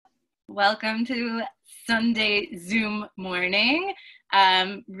Welcome to Sunday Zoom morning.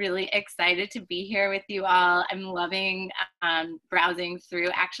 Really excited to be here with you all. I'm loving browsing through.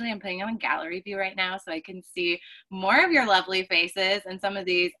 Actually, I'm putting on gallery view right now so I can see more of your lovely faces and some of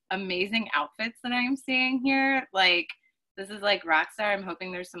these amazing outfits that I'm seeing here. Like, this is like Rockstar. I'm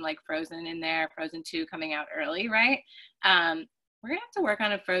hoping there's some like Frozen in there, Frozen 2 coming out early, right? We're gonna have to work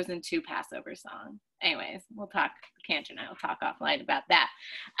on a Frozen 2 Passover song. Anyways, we'll talk, Cantor and I will talk offline about that.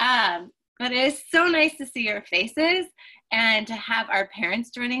 But it is so nice to see your faces and to have our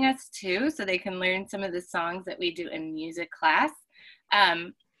parents joining us too, so they can learn some of the songs that we do in music class.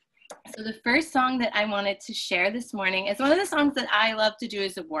 So the first song that I wanted to share this morning is one of the songs that I love to do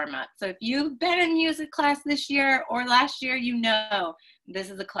as a warm-up. So if you've been in music class this year or last year, you know this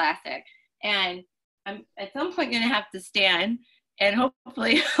is a classic. And I'm at some point gonna have to stand, and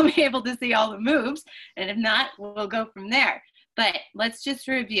hopefully I'll be able to see all the moves. And if not, we'll go from there. But let's just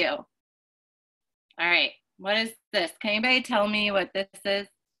review. All right, what is this? Can anybody tell me what this is?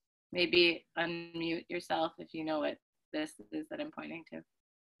 Maybe unmute yourself if you know what this is that I'm pointing to.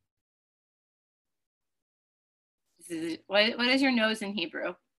 This is, what is your nose in Hebrew?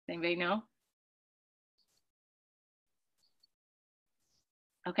 Does anybody know?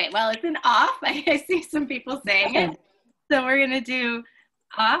 Okay, well, it's an off. I see some people saying it. So we're gonna do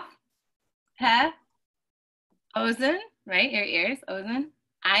off, peh, ozen, right? Your ears, ozen,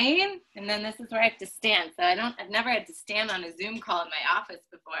 ayin, and then this is where I have to stand. So I've never had to stand on a Zoom call in my office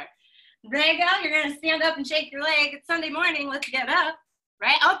before. Rega, you're gonna stand up and shake your leg. It's Sunday morning, let's get up,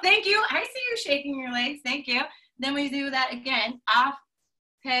 right? Oh, thank you. I see you shaking your legs, thank you. Then we do that again. Off,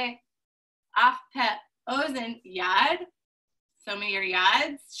 peh, ozen, yad. Some of your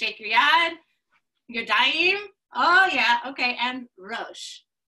yads, shake your yad. Your daim. Oh yeah, okay, and Rosh.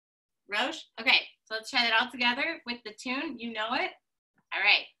 Rosh, okay, so let's try that all together with the tune, you know it? All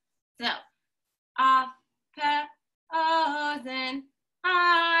right, so, Af, Pe, Ozen,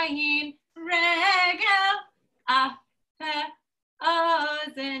 Ayin, Regel, Af, Pe,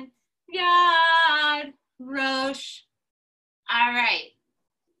 Ozen, Yad, Rosh. All right,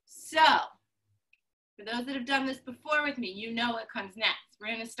 so, for those that have done this before with me, you know what comes next.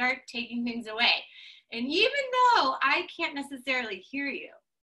 We're gonna start taking things away. And even though I can't necessarily hear you,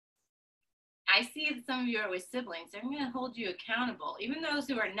 I see that some of you are with siblings. So I'm going to hold you accountable, even those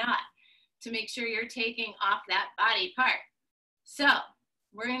who are not, to make sure you're taking off that body part. So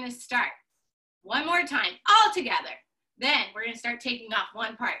we're going to start one more time, all together. Then we're going to start taking off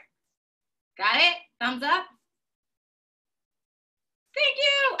one part. Got it? Thumbs up? Thank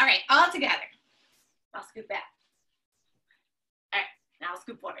you. All right, all together. I'll scoot back. All right, now I'll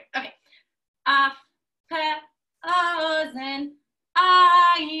scoot forward. Okay. Off. Pe, ozen,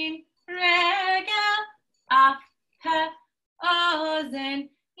 ayin, regel, af, pe, ozen,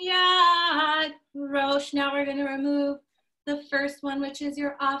 yad, rosh. Now we're going to remove the first one, which is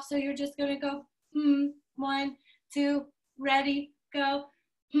your off. So you're just going to go, 1, 2, ready, go,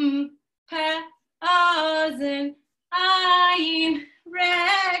 pe, ozen, ayin,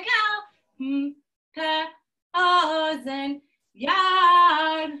 regel, pe, ozen,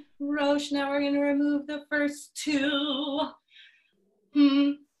 yad, rosh. Now we're going to remove the first two.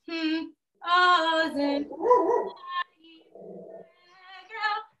 Ozen,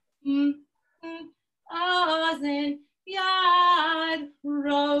 ozen, yad,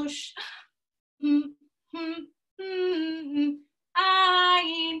 rosh.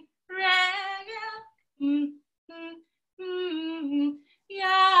 Ayin, regel,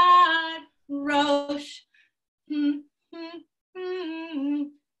 yad, rosh.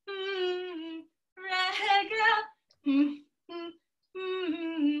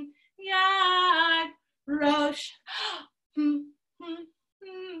 Yad, rosh.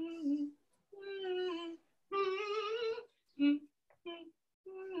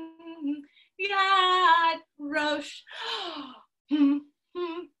 Yad, rosh.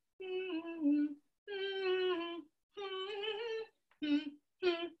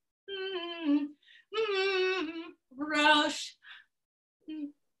 Rosh.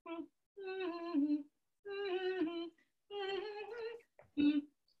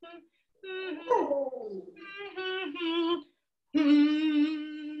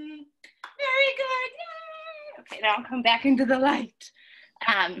 Very good. Yay. Okay, now I'll come back into the light.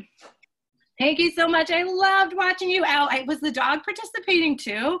 Thank you so much. I loved watching you out. Was the dog participating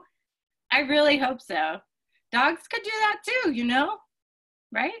too? I really hope so. Dogs could do that too, you know,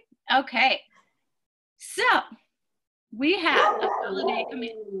 right? Okay. So we have a holiday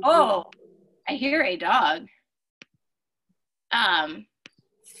coming. Oh, I hear a dog.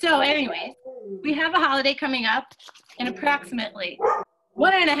 So anyways, we have a holiday coming up in approximately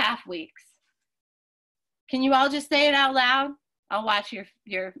 1.5 weeks. Can you all just say it out loud? I'll watch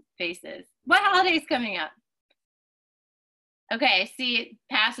your faces. What holiday's coming up? Okay, see,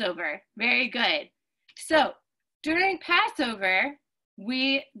 Passover. Very good. So during Passover,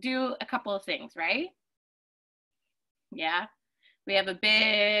 we do a couple of things, right? Yeah. We have a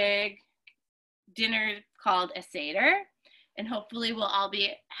big dinner called a Seder, and hopefully we'll all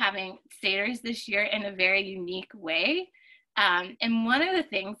be having Seders this year in a very unique way. And one of the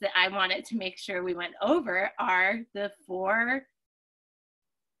things that I wanted to make sure we went over are the 4,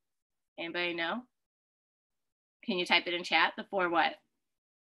 anybody know? Can you type it in chat? The 4 what?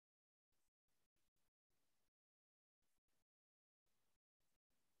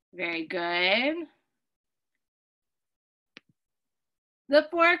 Very good. The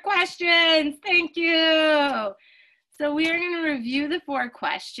 4 questions, thank you. So we are gonna review the 4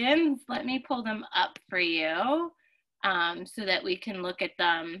 questions. Let me pull them up for you so that we can look at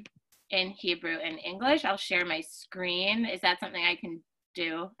them in Hebrew and English. I'll share my screen. Is that something I can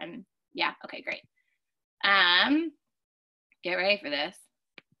do? And yeah, okay, great. Get ready for this.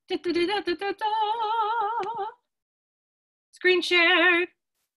 Screen shared.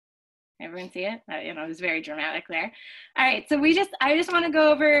 Everyone see it? You know, it was very dramatic there. All right, so I just want to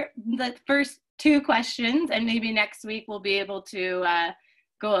go over the first 2 questions, and maybe next week we'll be able to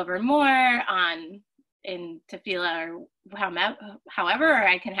go over more on in Tefillah or however, or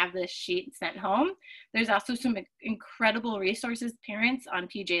I can have this sheet sent home. There's also some incredible resources, parents, on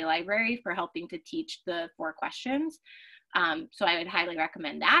PJ Library for helping to teach the 4 questions. So I would highly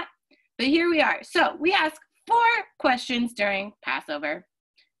recommend that. But here we are. So we ask 4 questions during Passover.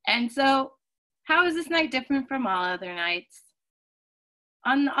 And so how is this night different from all other nights?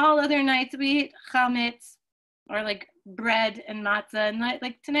 On all other nights, we eat chametz, or like bread and matzah. And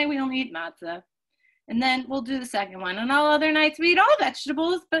like tonight, we only eat matzah. And then we'll do the second one. On all other nights, we eat all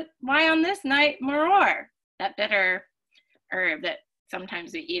vegetables, but why on this night, maror? That bitter herb that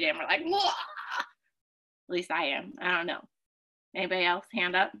sometimes we eat it and we're like, whoa! At least I am. I don't know. Anybody else?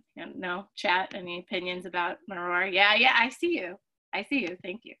 Hand up? No? Chat? Any opinions about maror? Yeah, I see you. I see you.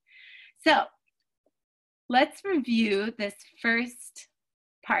 Thank you. So let's review this first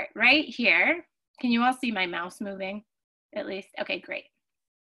part right here. Can you all see my mouse moving at least? Okay, great.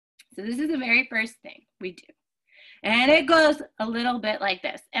 So this is the very first thing we do. And it goes a little bit like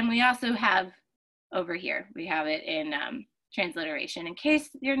this. And we also have over here, we have it in transliteration in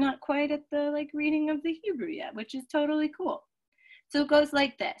case you're not quite at the reading of the Hebrew yet, which is totally cool. So it goes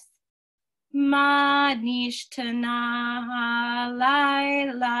like this. Ma nishtana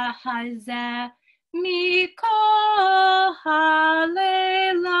halayla hazeh mikol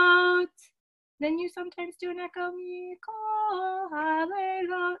halelot. Then you sometimes do an echo. Mikol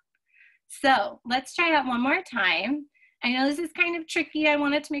halelot. So let's try that one more time. I know this is kind of tricky. I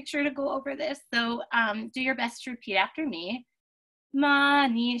wanted to make sure to go over this. So do your best to repeat after me. Ma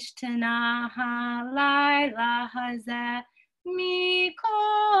nishtana halayla hazeh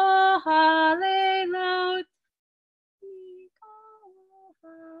mikol halelot. Mikol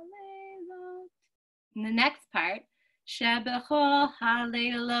halelot. And the next part, shebechol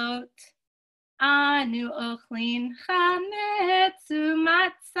halelot anu ochlin chametz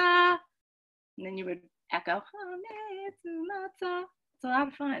umatzah. And then you would echo chametz umatzah. It's a lot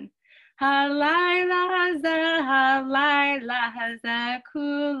of fun. Halayla hazeh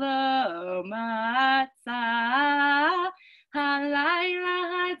kulo matzah. Halayla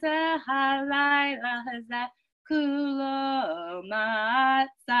hazeh kulo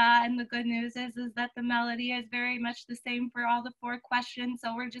matzah. And the good news is that the melody is very much the same for all the 4 questions.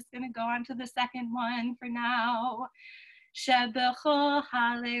 So we're just going to go on to the second one for now. Shebechol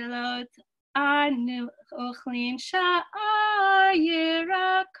halelot anu ochlin sha'a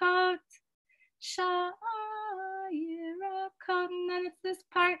yirakot. Sha'a yirakot. And then it's this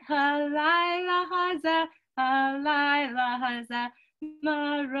part. Halayla hazeh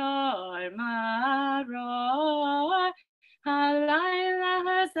maror maror. Halayla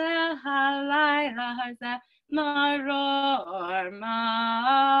hazeh maror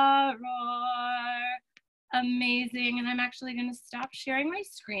maror. Amazing. And I'm actually going to stop sharing my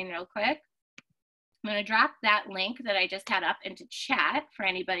screen real quick. I'm going to drop that link that I just had up into chat for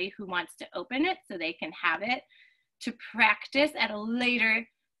anybody who wants to open it so they can have it to practice at a later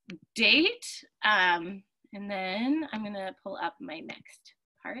date. And then I'm going to pull up my next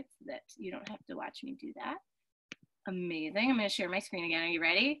part so that you don't have to watch me do that. Amazing. I'm going to share my screen again. Are you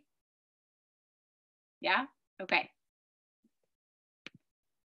ready? Yeah? Okay.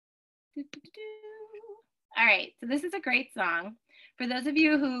 All right, so this is a great song. For those of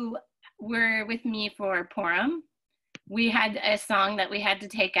you who were with me for Purim, we had a song that we had to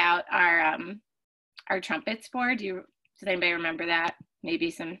take out our trumpets for. Does anybody remember that?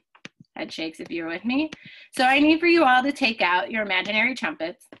 Maybe some head shakes if you're with me. So I need for you all to take out your imaginary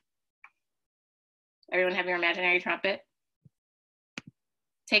trumpets. Everyone have your imaginary trumpet?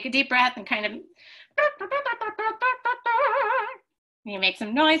 Take a deep breath and kind of, you make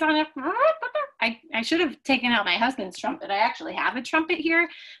some noise on it. I should have taken out my husband's trumpet. I actually have a trumpet here.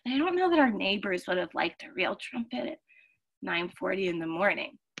 And I don't know that our neighbors would have liked a real trumpet at 9:40 in the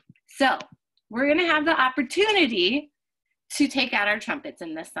morning. So we're gonna have the opportunity to take out our trumpets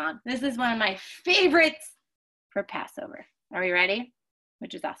in this song. This is one of my favorites for Passover. Are we ready?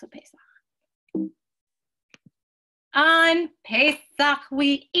 Which is also Pesach. On Pesach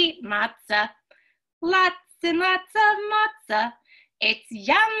we eat matzah, lots and lots of matzah. It's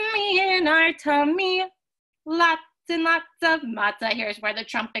yummy in our tummy, lots and lots of matzah. Here's where the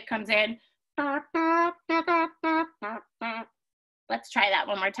trumpet comes in. Let's try that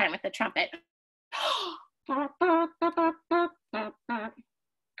one more time with the trumpet.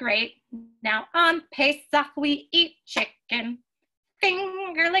 Great. Now on Pesach we eat chicken,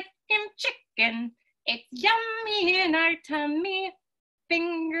 finger licking chicken. It's yummy in our tummy,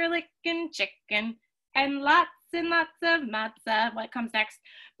 finger licking chicken, and lots of matzah. What comes next?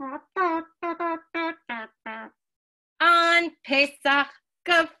 On Pesach,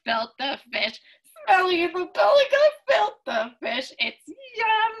 gefilte fish. Smelly in the belly, gefilte fish. It's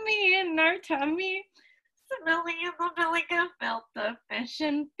yummy in our tummy. Smelly in the belly, gefilte fish,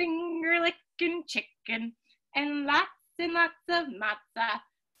 and finger licking chicken, and lots of matzah.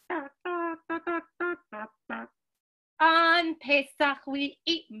 On Pesach we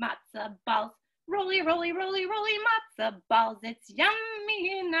eat matzah balls. Rolly, rolly, rolly, rolly matzah balls. It's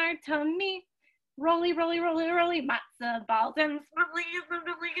yummy in our tummy. Rolly, rolly, rolly, rolly matzah balls. And smelly in the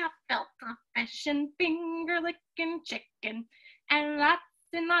belly, gefilte fish, and finger licking chicken, and lots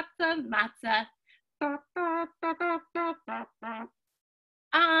of matzah.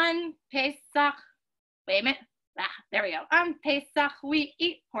 On Pesach, wait a minute. There we go. On Pesach we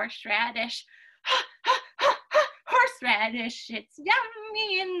eat horseradish. Horseradish, it's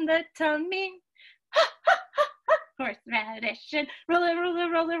yummy in the tummy. Horseradish, and roll it, roll it,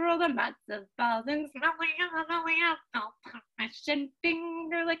 roll it, roll the matzah balls, and smelly in the belly of fish, and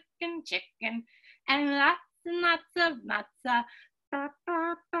finger licking chicken, and lots of matzah.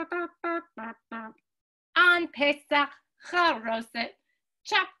 On Pesach, charoset,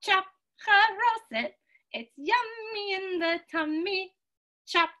 chop, chop, charoset. It's yummy in the tummy.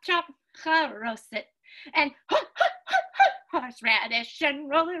 Chop, chop, charoset. And horseradish, and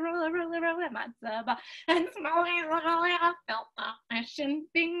roll it, roll it, roll it, roll it, matzah ball, and smelly little gefilte fish, and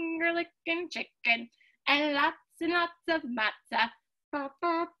finger licking chicken, and lots of matzah.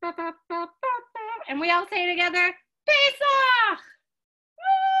 And we all say together, Pesach!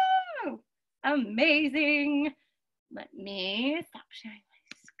 Woo! Amazing. Let me stop sharing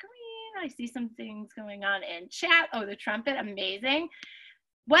my screen. I see some things going on in chat. Oh, the trumpet, amazing.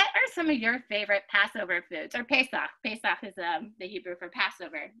 What are some of your favorite Passover foods, or Pesach? Pesach is the Hebrew for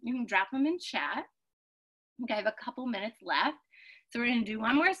Passover. You can drop them in chat. Okay, I have a couple minutes left. So we're gonna do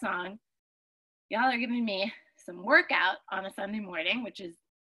one more song. Y'all are giving me some workout on a Sunday morning, which is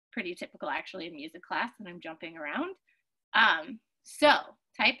pretty typical actually in music class when I'm jumping around. So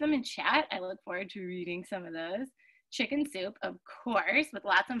type them in chat. I look forward to reading some of those. Chicken soup, of course, with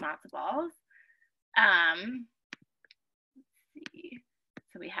lots of matzo balls. Let's see.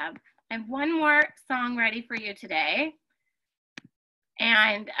 So I have one more song ready for you today.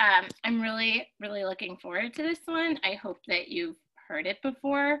 And I'm really, really looking forward to this one. I hope that you've heard it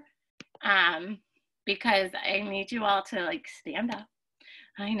before because I need you all to like stand up.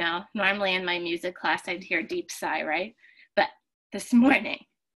 I know, normally in my music class, I'd hear a deep sigh, right? But this morning,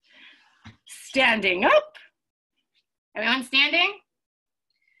 standing up. Everyone standing?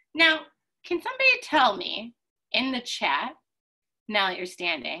 Now, can somebody tell me in the chat, now that you're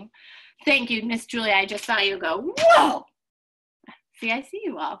standing, thank you, Miss Julia, I just saw you go, whoa! See, I see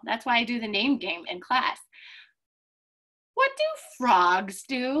you all. That's why I do the name game in class. What do frogs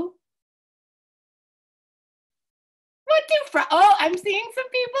do? What do frogs? Oh, I'm seeing some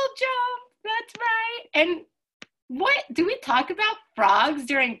people jump. That's right. And what, do we talk about frogs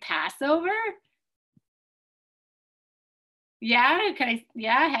during Passover? Yeah,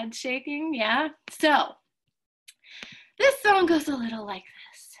 yeah, head shaking, yeah. So, this song goes a little like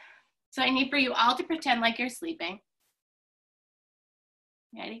this. So I need for you all to pretend like you're sleeping.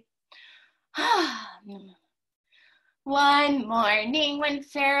 Ready? One morning when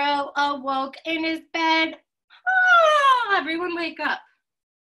Pharaoh awoke in his bed, everyone wake up.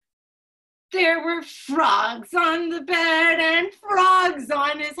 There were frogs on the bed and frogs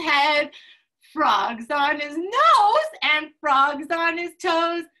on his head, frogs on his nose and frogs on his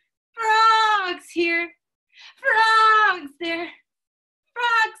toes. Frogs here, frogs there,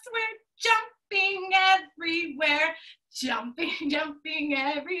 frogs were jumping everywhere, jumping, jumping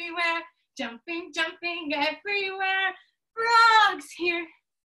everywhere, jumping, jumping everywhere. Frogs here,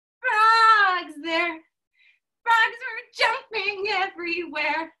 frogs there, frogs were jumping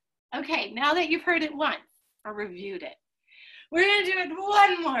everywhere. Okay, now that you've heard it once or reviewed it, we're gonna do it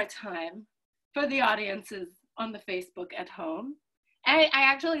one more time for the audiences on the Facebook at home. And I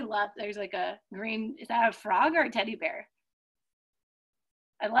actually love, there's like a green, is that a frog or a teddy bear?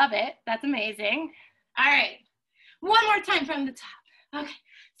 I love it, that's amazing. All right, one more time from the top. Okay,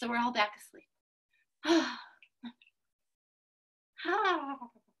 so we're all back asleep.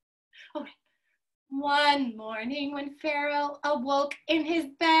 Okay. One morning when Pharaoh awoke in his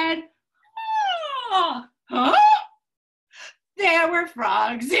bed, there were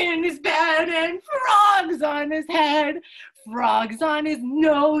frogs in his bed and frogs on his head, frogs on his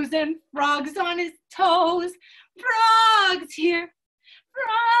nose and frogs on his toes. Frogs here,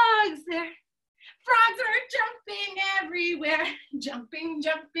 frogs there, frogs are jumping everywhere, jumping,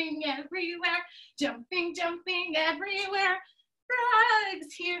 jumping everywhere, jumping, jumping everywhere.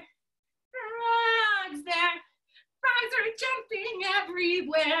 Frogs here, frogs there, frogs are jumping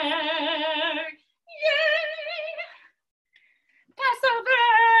everywhere. Yay!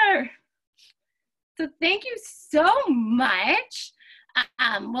 Passover! So thank you so much.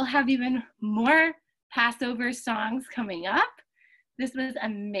 We'll have even more Passover songs coming up. This was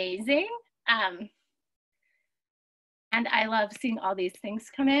amazing. And I love seeing all these things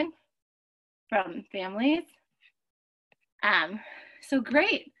come in from families. So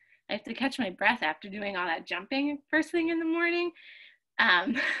great. I have to catch my breath after doing all that jumping first thing in the morning.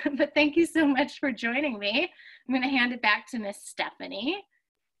 But thank you so much for joining me. I'm going to hand it back to Miss Stephanie.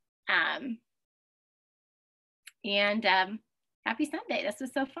 And happy Sunday. This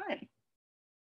was so fun.